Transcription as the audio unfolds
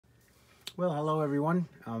Well, hello everyone.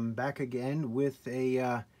 I'm back again with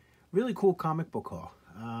a really cool comic book haul.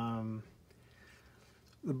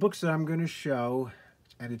 The books that I'm going to show,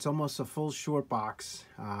 and it's almost a full short box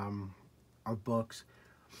of books.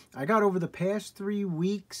 I got over the past 3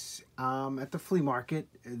 weeks at the flea market.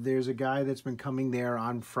 There's a guy that's been coming there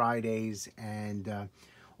on Fridays, and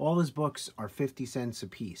all his books are 50 cents a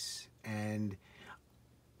piece. And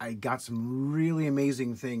I got some really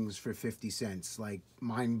amazing things for 50 cents, like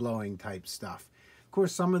mind-blowing type stuff. Of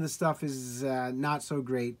course, some of the stuff is not so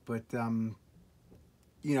great, but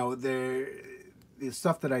you know, the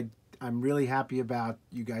stuff that I'm really happy about,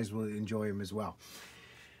 you guys will enjoy them as well.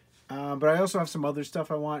 But I also have some other stuff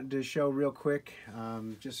I wanted to show real quick,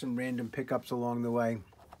 just some random pickups along the way.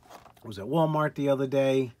 I was at Walmart the other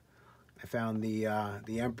day. I found the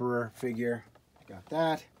Emperor figure. Got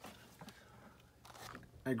that.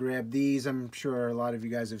 I grabbed these. I'm sure a lot of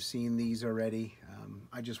you guys have seen these already.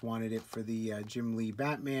 I just wanted it for the Jim Lee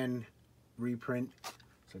Batman reprint.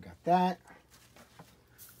 So got that.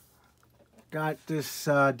 Got this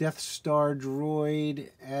Death Star droid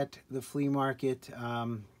at the flea market.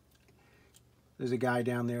 There's a guy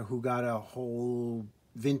down there who got a whole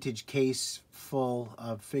vintage case full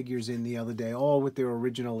of figures in the other day, all with their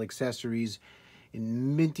original accessories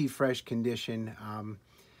in minty fresh condition.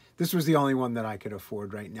 This was the only one that I could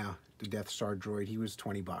afford right now, the Death Star droid. He was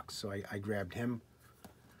 20 bucks, so I grabbed him.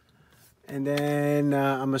 And then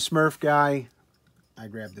I'm a Smurf guy. I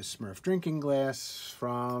grabbed this Smurf drinking glass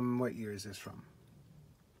from, what year is this from?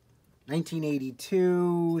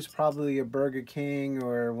 1982. It's probably a Burger King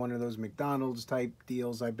or one of those McDonald's type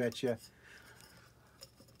deals, I bet you.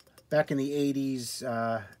 Back in the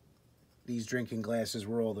 80s, these drinking glasses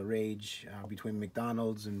were all the rage between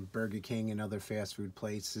McDonald's and Burger King and other fast food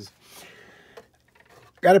places.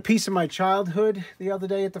 Got a piece of my childhood the other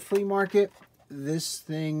day at the flea market. This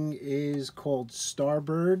thing is called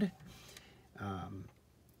Starbird.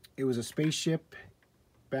 It was a spaceship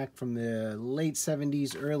back from the late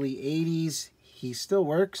 70s, early 80s. He still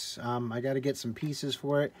works. I got to get some pieces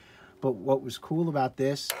for it. But what was cool about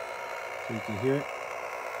this, so you can hear it,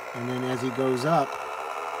 and then as he goes up,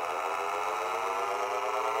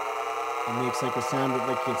 it makes like a sound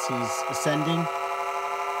like he's ascending.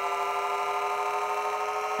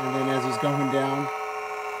 And then as he's going down,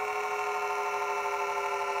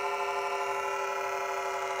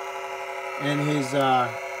 and his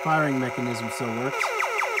firing mechanism still works.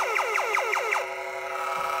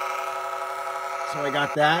 So I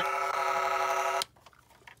got that.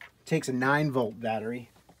 Takes a 9-volt battery.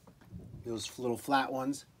 Those little flat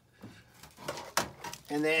ones.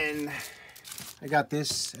 And then I got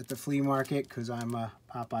this at the flea market because I'm a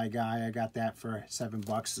Popeye guy. I got that for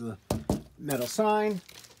 $7. The metal sign.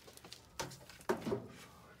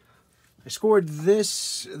 I scored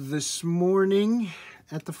this morning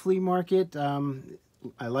at the flea market.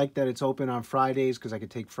 I like that it's open on Fridays because I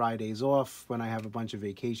could take Fridays off when I have a bunch of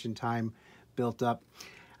vacation time built up.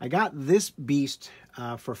 I got this beast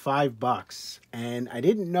for $5, and I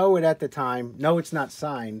didn't know it at the time. No, it's not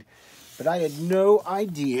signed. But I had no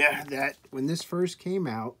idea that when this first came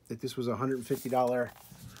out, that this was a $150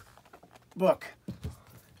 book.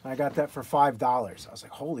 I got that for $5. I was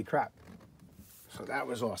like, holy crap. So that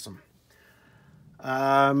was awesome.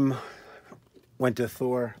 Went to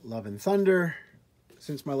Thor, Love and Thunder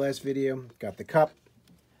since my last video. Got the cup.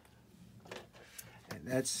 And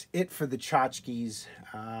that's it for the tchotchkes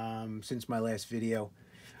since my last video.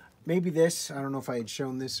 Maybe this. I don't know if I had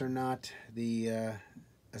shown this or not. The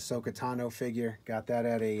Ahsoka Tano figure. Got that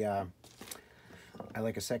at a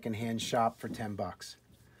secondhand shop for $10.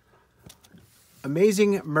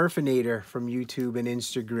 Amazing Murfinator from YouTube and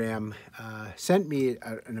Instagram sent me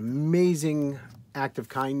an amazing act of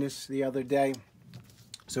kindness the other day.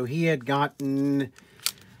 So he had gotten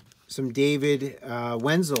some David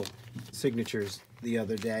Wenzel signatures the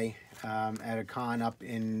other day at a con up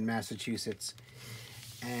in Massachusetts.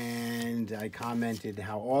 And I commented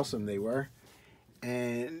how awesome they were.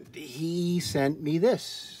 And he sent me this.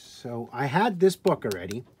 So I had this book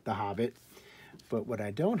already, The Hobbit. But what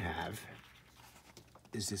I don't have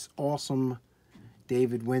is this awesome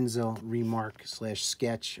David Wenzel remark /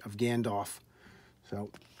 sketch of Gandalf.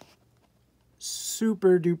 So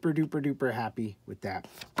super duper duper duper happy with that.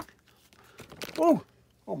 Oh,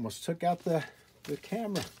 almost took out the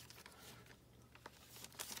camera.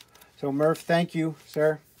 So Murph, thank you,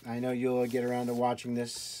 sir. I know you'll get around to watching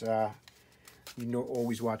this. You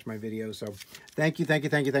always watch my videos, so thank you, thank you,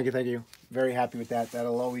 thank you, thank you, thank you. Very happy with that.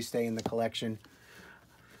 That'll always stay in the collection.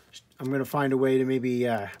 I'm going to find a way to maybe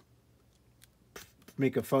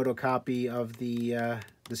make a photocopy of the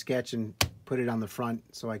sketch and put it on the front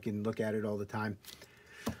so I can look at it all the time.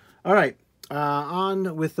 All right,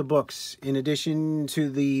 on with the books. In addition to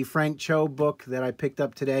the Frank Cho book that I picked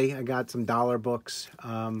up today, I got some dollar books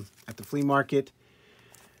at the flea market.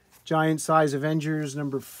 Giant Size Avengers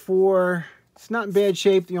 #4. It's not in bad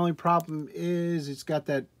shape. The only problem is it's got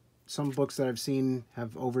that, some books that I've seen have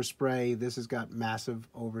overspray. This has got massive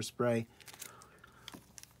overspray.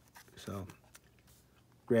 So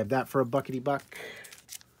grab that for $1 buck.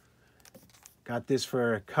 Got this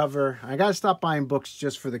for a cover. I gotta stop buying books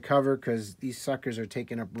just for the cover because these suckers are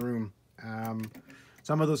taking up room.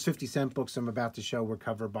 Some of those 50-cent books I'm about to show were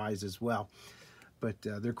cover buys as well, but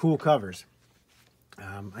they're cool covers.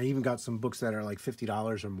 I even got some books that are like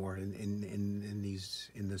 $50 or more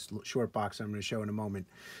in this short box I'm going to show in a moment.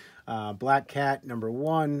 Black Cat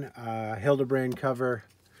 #1, Hildebrand cover.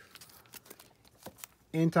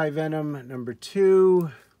 Anti-Venom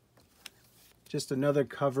 #2. Just another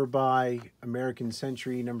cover by American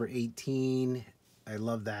Century #18. I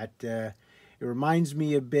love that. It reminds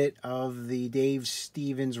me a bit of the Dave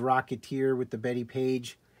Stevens Rocketeer with the Betty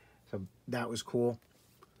Page. So that was cool.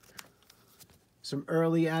 Some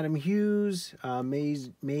early Adam Hughes,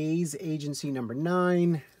 Maze Agency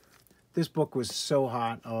 #9. This book was so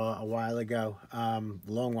hot a while ago,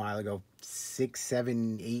 long while ago, 6,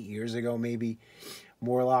 7, 8 years ago maybe.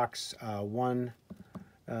 Morlocks 1.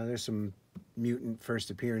 There's some mutant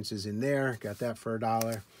first appearances in there. Got that for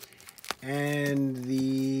 $1. And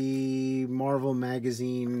the Marvel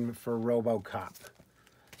magazine for RoboCop.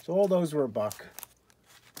 So all those were $1.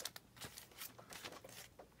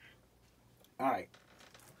 All right,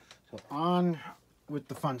 so on with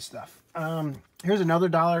the fun stuff. Here's another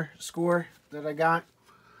dollar score that I got.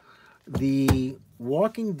 The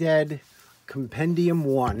Walking Dead Compendium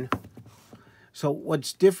 1. So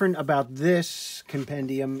what's different about this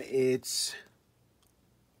compendium, it's,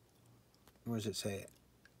 where does it say it?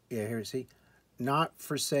 Yeah, here, see? Not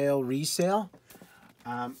for sale, resale.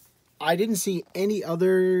 I didn't see any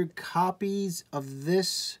other copies of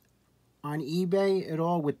this on eBay at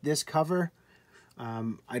all with this cover.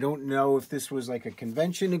 I don't know if this was like a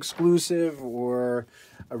convention exclusive or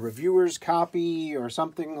a reviewer's copy or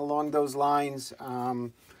something along those lines.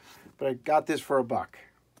 But I got this for $1.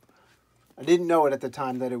 I didn't know it at the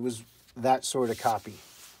time that it was that sort of copy.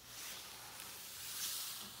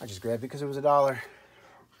 I just grabbed it because it was $1.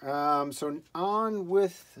 So on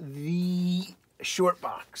with the short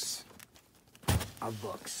box of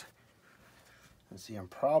books. Let's see, I'm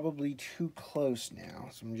probably too close now,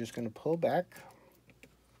 so I'm just going to pull back.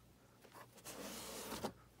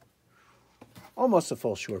 Almost a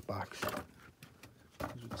full short box, as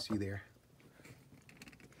you can see there.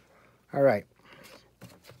 All right.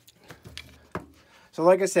 So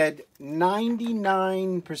like I said,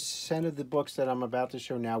 99% of the books that I'm about to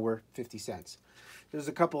show now were 50 cents. There's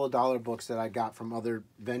a couple of dollar books that I got from other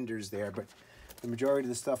vendors there, but the majority of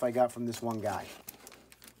the stuff I got from this one guy.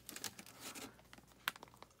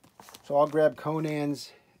 So I'll grab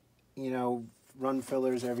Conan's, run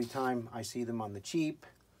fillers every time I see them on the cheap.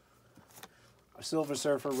 A Silver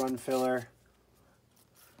Surfer run filler.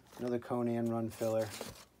 Another Conan run filler.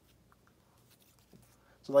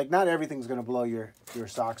 So like not everything's going to blow your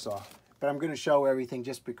socks off. But I'm going to show everything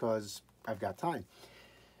just because I've got time.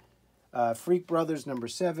 Freak Brothers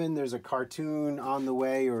 #7. There's a cartoon on the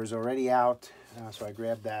way or is already out. So I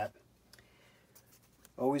grabbed that.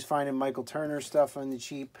 Always finding Michael Turner stuff on the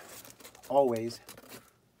cheap. Always.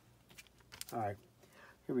 All right.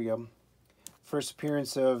 Here we go. First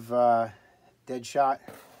appearance of Deadshot.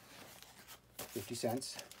 50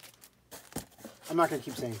 cents. I'm not going to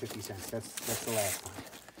keep saying 50 cents. That's the last time.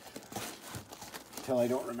 Until I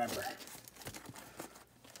don't remember.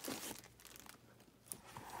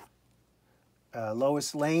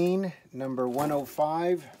 Lois Lane,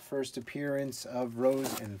 #105. First appearance of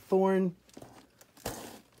Rose and Thorn.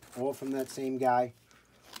 All from that same guy.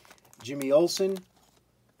 Jimmy Olsen.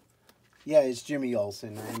 Yeah, it's Jimmy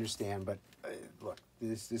Olsen, I understand. But look,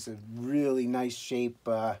 this is a really nice shape.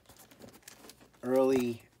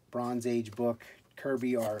 Early Bronze Age book.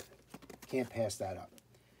 Kirby art. Can't pass that up.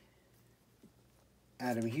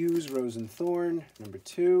 Adam Hughes, Rose and Thorn,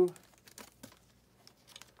 #2.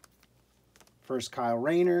 First Kyle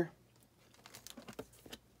Rayner.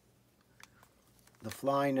 The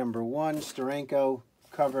Fly #1, Steranko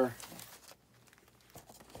cover.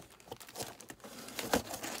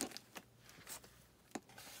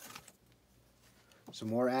 Some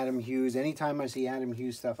more Adam Hughes. Anytime I see Adam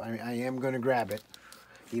Hughes stuff, I am going to grab it,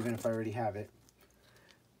 even if I already have it.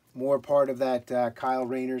 More part of that Kyle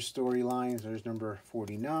Rayner storyline. There's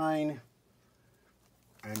 #49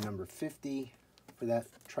 and #50 for that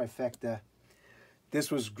trifecta. This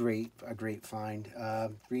was great, a great find.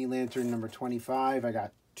 Green Lantern number 25. I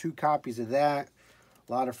got 2 copies of that.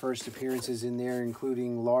 A lot of first appearances in there,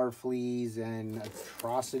 including Fleas and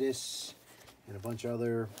Atrocitus, and a bunch of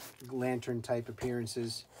other Lantern type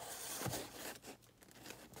appearances.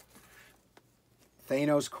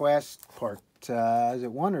 Thanos Quest, part, is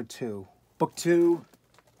it 1 or 2? Book 2.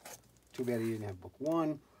 Too bad he didn't have book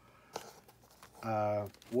 1.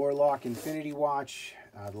 Warlock Infinity Watch,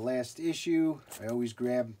 the last issue. I always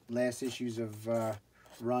grab last issues of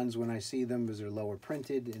runs when I see them because they're lower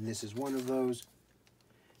printed, and this is one of those.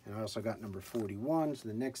 And I also got number 41, so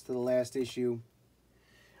the next to the last issue.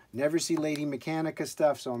 Never see Lady Mechanica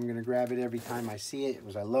stuff, so I'm going to grab it every time I see it,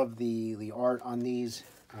 because I love the art on these.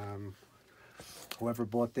 Whoever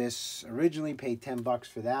bought this originally paid 10 bucks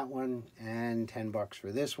for that one, and 10 bucks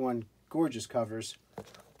for this one. Gorgeous covers.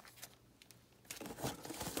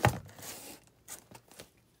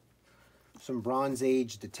 Some Bronze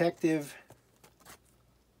Age Detective.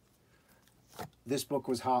 This book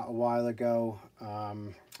was hot a while ago. I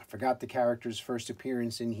forgot the character's first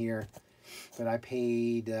appearance in here, but I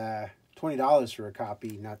paid $20 for a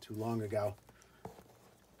copy not too long ago,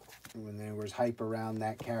 when there was hype around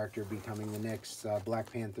that character becoming the next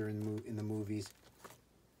Black Panther in the movies.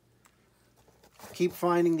 Keep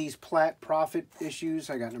finding these Profit issues.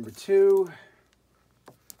 I got number 2.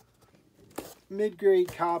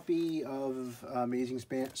 Mid-grade copy of Amazing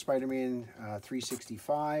Spider-Man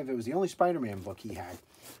 365. It was the only Spider-Man book he had.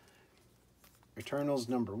 Eternals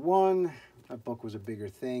number 1. That book was a bigger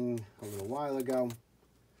thing a little while ago.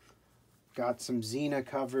 Got some Xena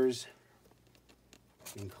covers,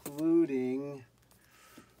 including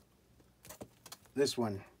this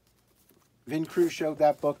one. Vin Cruz showed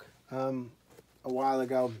that book a while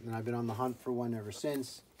ago, and I've been on the hunt for one ever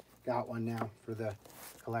since. Got one now for the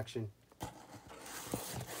collection.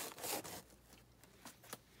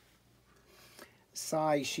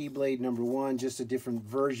 Sai She-Blade number 1, just a different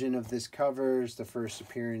version of this cover. It's the first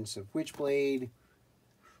appearance of Witchblade.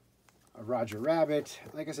 Roger Rabbit.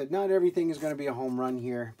 Like I said, not everything is going to be a home run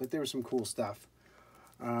here, but there was some cool stuff.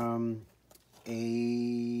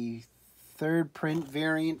 A third print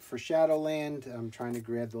variant for Shadowland. I'm trying to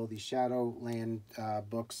grab all these Shadowland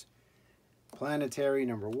books. Planetary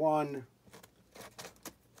number 1.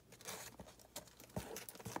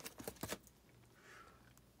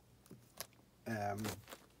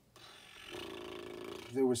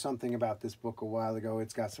 There was something about this book a while ago.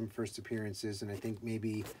 It's got some first appearances, and I think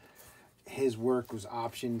maybe his work was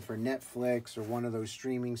optioned for Netflix or one of those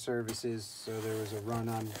streaming services, so there was a run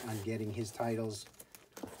on getting his titles.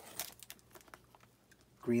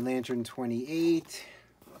 Green Lantern 28.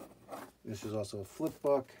 This is also a flip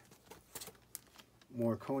book.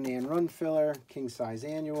 More Conan run filler. King size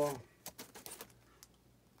annual.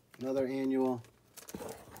 Another annual.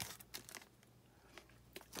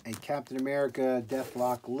 A Captain America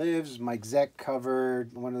Deathlock Lives. Mike Zeck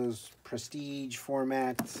covered, one of those prestige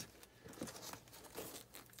formats.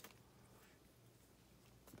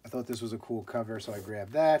 I thought this was a cool cover, so I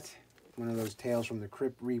grabbed that. One of those Tales from the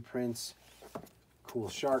Crypt reprints. Cool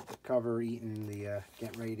shark cover, eating the,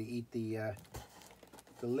 getting ready to eat the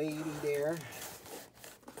lady there.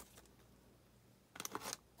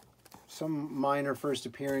 Some minor first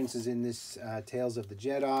appearances in this Tales of the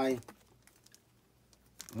Jedi.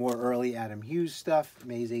 More early Adam Hughes stuff.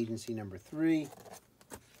 Maze Agency number 3.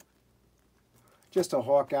 Just a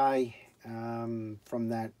Hawkeye from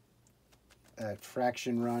that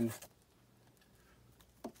Fraction run.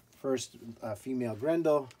 First female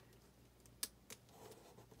Grendel.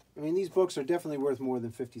 I mean, these books are definitely worth more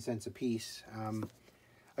than 50 cents a piece.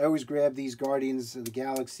 I always grab these Guardians of the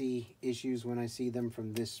Galaxy issues when I see them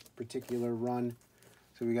from this particular run.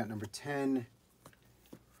 So we got number 10.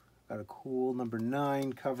 Got a cool number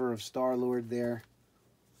 9 cover of Star-Lord there.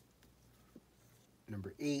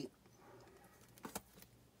 Number 8.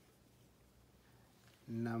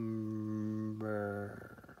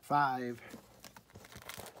 Number 5.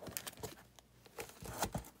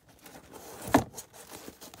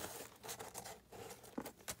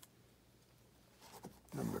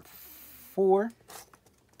 Number 4.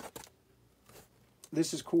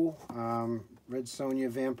 This is cool. Red Sonja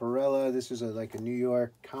Vampirella. This is like a New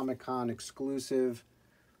York Comic-Con exclusive.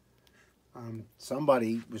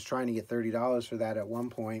 Somebody was trying to get $30 for that at one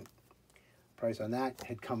point. Price on that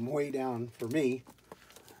had come way down for me.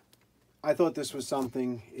 I thought this was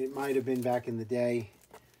something. It might have been back in the day.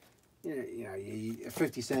 You know,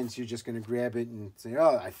 50 cents, you're just going to grab it and say,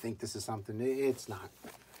 oh, I think this is something. It's not.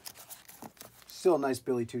 Still a nice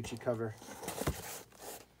Billy Tucci cover.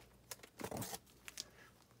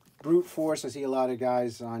 Brute Force, I see a lot of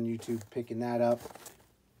guys on YouTube picking that up.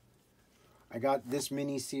 I got this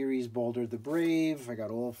mini-series, Boulder the Brave. I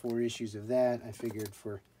got all 4 issues of that. I figured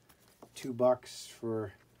for $2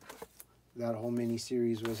 for that whole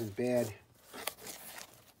mini-series wasn't bad.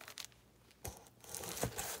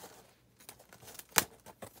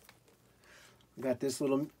 I got this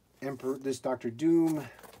little this Dr. Doom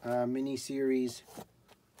mini-series.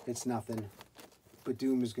 It's nothing, but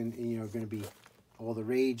Doom is going to be all the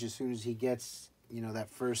rage as soon as he gets, that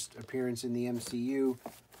first appearance in the MCU.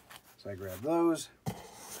 So I grabbed those.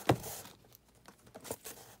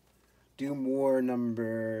 Doom War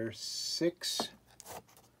number 6.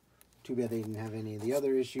 Too bad they didn't have any of the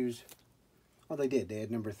other issues. Well, they did. They had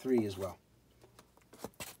number 3 as well.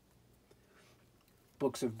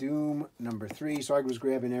 Books of Doom number 3. So I was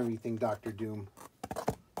grabbing everything Dr. Doom.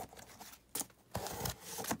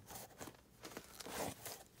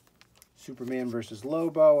 Superman versus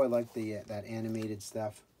Lobo. I like that animated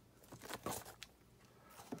stuff.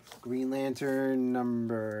 Green Lantern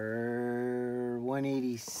number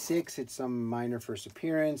 186. It's some minor first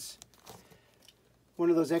appearance.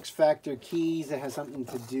 One of those X Factor keys that has something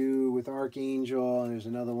to do with Archangel. And there's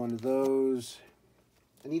another one of those.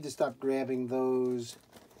 I need to stop grabbing those.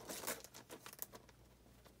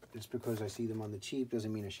 Just because I see them on the cheap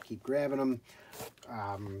doesn't mean I should keep grabbing them.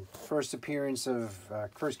 First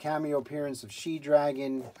cameo appearance of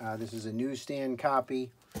She-Dragon. This is a newsstand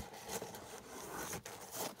copy.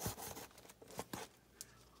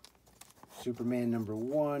 Superman number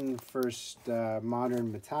 1, first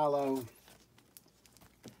modern Metallo.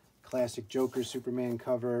 Classic Joker Superman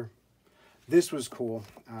cover. This was cool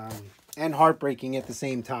and heartbreaking at the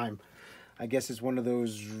same time. I guess it's one of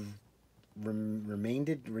those redacted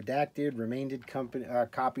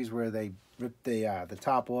copies where they ripped the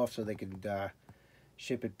top off so they could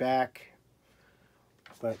ship it back.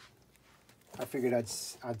 But I figured I'd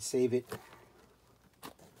save it.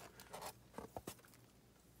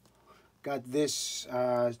 Got this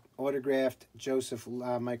autographed Joseph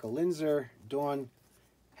Michael Linzer. Dawn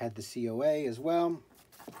had the COA as well.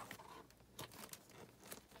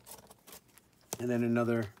 And then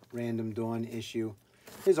another random Dawn issue.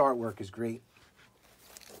 His artwork is great.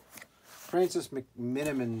 Francis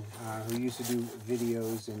McMiniman, who used to do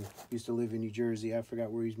videos and used to live in New Jersey. I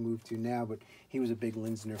forgot where he's moved to now, but he was a big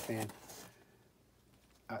Linsner fan.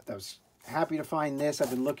 I was happy to find this. I've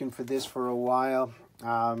been looking for this for a while.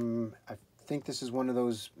 I think this is one of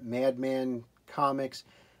those Madman comics,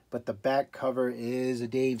 but the back cover is a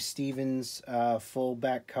Dave Stevens full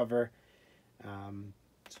back cover.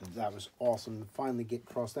 So that was awesome to finally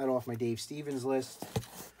cross that off my Dave Stevens list.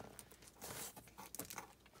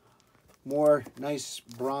 More nice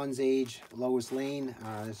Bronze Age Lois Lane.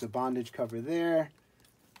 There's a bondage cover there.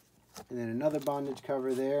 And then another bondage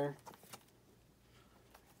cover there.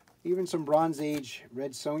 Even some Bronze Age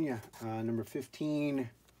Red Sonja. Number 15,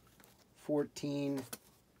 14.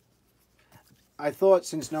 I thought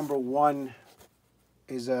since number 1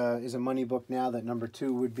 is a money book now that number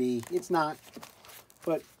 2 would be. It's not.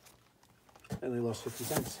 But I only lost 50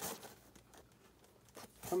 cents.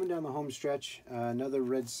 Coming down the home stretch, another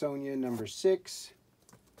Red Sonja, number 6.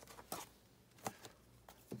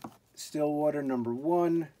 Stillwater, number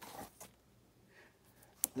 1.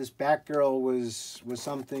 This Batgirl was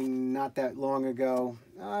something not that long ago.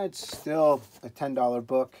 It's still a $10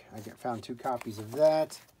 book. I found 2 copies of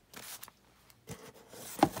that.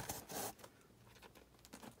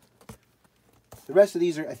 The rest of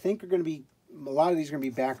these I think are going to be, a lot of these are going to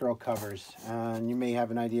be Batgirl covers. And you may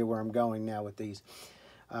have an idea where I'm going now with these.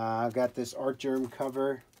 I've got this Art Germ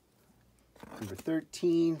cover, number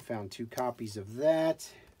 13. Found 2 copies of that.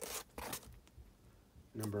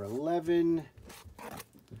 Number 11.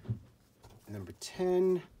 Number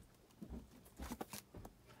 10.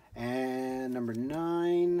 And number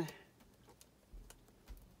 9.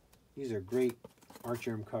 These are great Art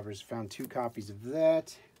Germ covers. Found 2 copies of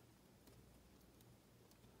that.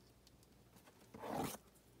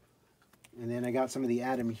 And then I got some of the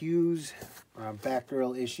Adam Hughes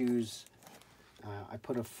Batgirl issues. I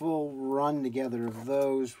put a full run together of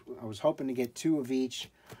those. I was hoping to get 2 of each.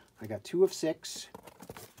 I got 2 of 6.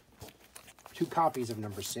 2 copies of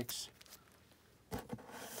number 6.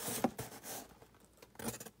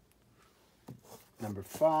 Number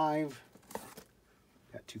 5.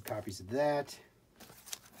 Got 2 copies of that.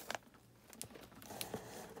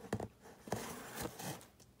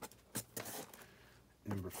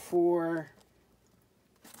 Number 4.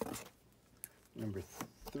 Number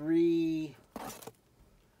 3.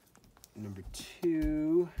 Number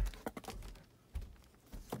 2.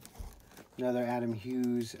 Another Adam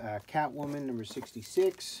Hughes Catwoman, number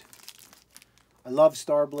 66. I loved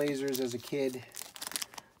Star Blazers as a kid.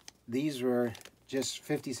 These were just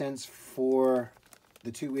 50 cents for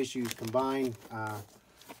the 2 issues combined.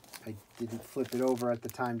 I didn't flip it over at the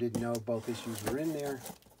time, didn't know both issues were in there.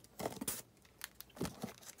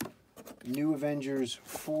 New Avengers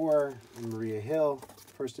 4, Maria Hill,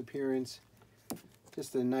 first appearance.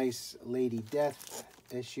 Just a nice Lady Death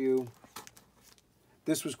issue.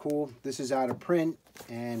 This was cool. This is out of print,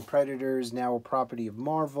 and Predator is now a property of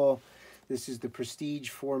Marvel. This is the Prestige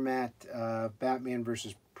format, Batman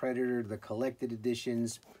vs. Predator, the collected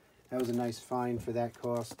editions. That was a nice find for that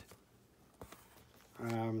cost.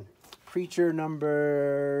 Preacher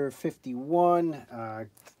number 51,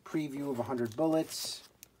 preview of 100 Bullets.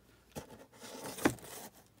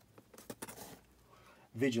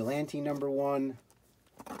 Vigilante number 1.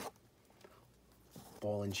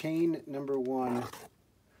 Ball and Chain number 1.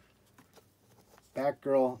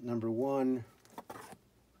 Batgirl number 1.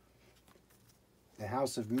 The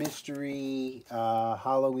House of Mystery,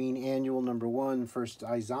 Halloween Annual number 1, First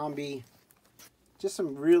Eye Zombie. Just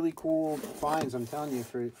some really cool finds, I'm telling you,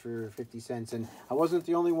 for 50 cents. And I wasn't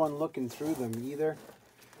the only one looking through them either.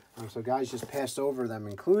 So guys just passed over them,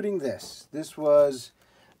 including this. This was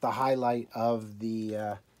the highlight of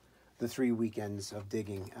the 3 weekends of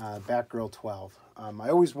digging, Batgirl 12. I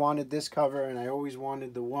always wanted this cover, and I always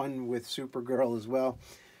wanted the one with Supergirl as well.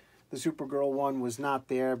 The Supergirl one was not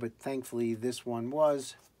there, but thankfully this one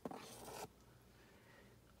was.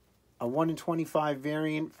 A 1 in 25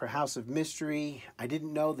 variant for House of Mystery. I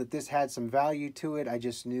didn't know that this had some value to it. I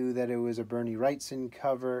just knew that it was a Bernie Wrightson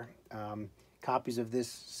cover. Copies of this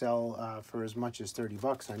sell for as much as 30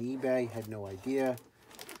 bucks on eBay. Had no idea.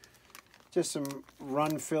 Just some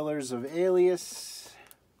run fillers of Alias.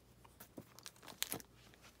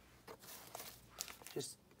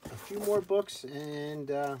 Just a few more books, and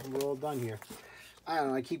we're all done here. I don't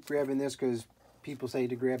know, I keep grabbing this because people say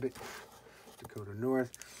to grab it. Dakota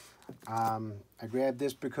North. I grabbed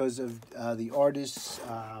this because of the artist,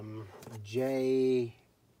 Jay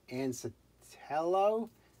Ansatello.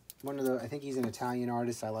 I think he's an Italian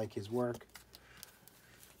artist. I like his work.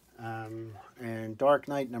 And Dark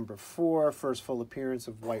Knight number 4, first full appearance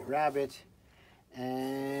of White Rabbit.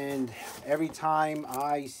 And every time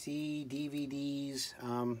I see DVDs,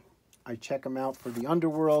 I check them out for the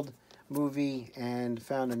Underworld movie, and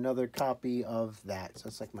found another copy of that. So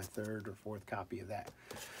it's like my 3rd or 4th copy of that.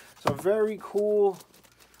 So very cool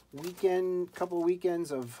weekend, couple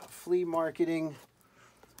weekends of flea marketing.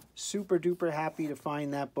 Super duper happy to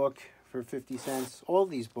find that book for 50 cents. All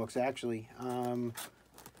these books, actually.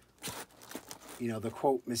 You know, the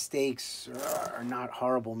quote mistakes are not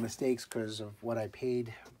horrible mistakes because of what I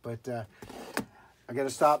paid. But I got to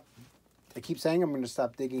stop. I keep saying I'm going to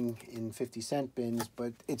stop digging in 50-cent bins.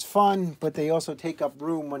 But it's fun, but they also take up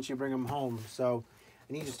room once you bring them home. So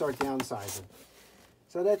I need to start downsizing.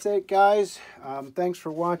 So that's it, guys. Thanks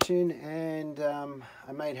for watching. And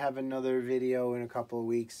I might have another video in a couple of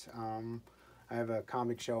weeks. I have a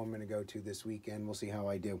comic show I'm going to go to this weekend. We'll see how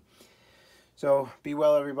I do. So be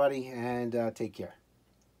well, everybody, and take care.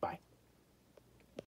 Bye.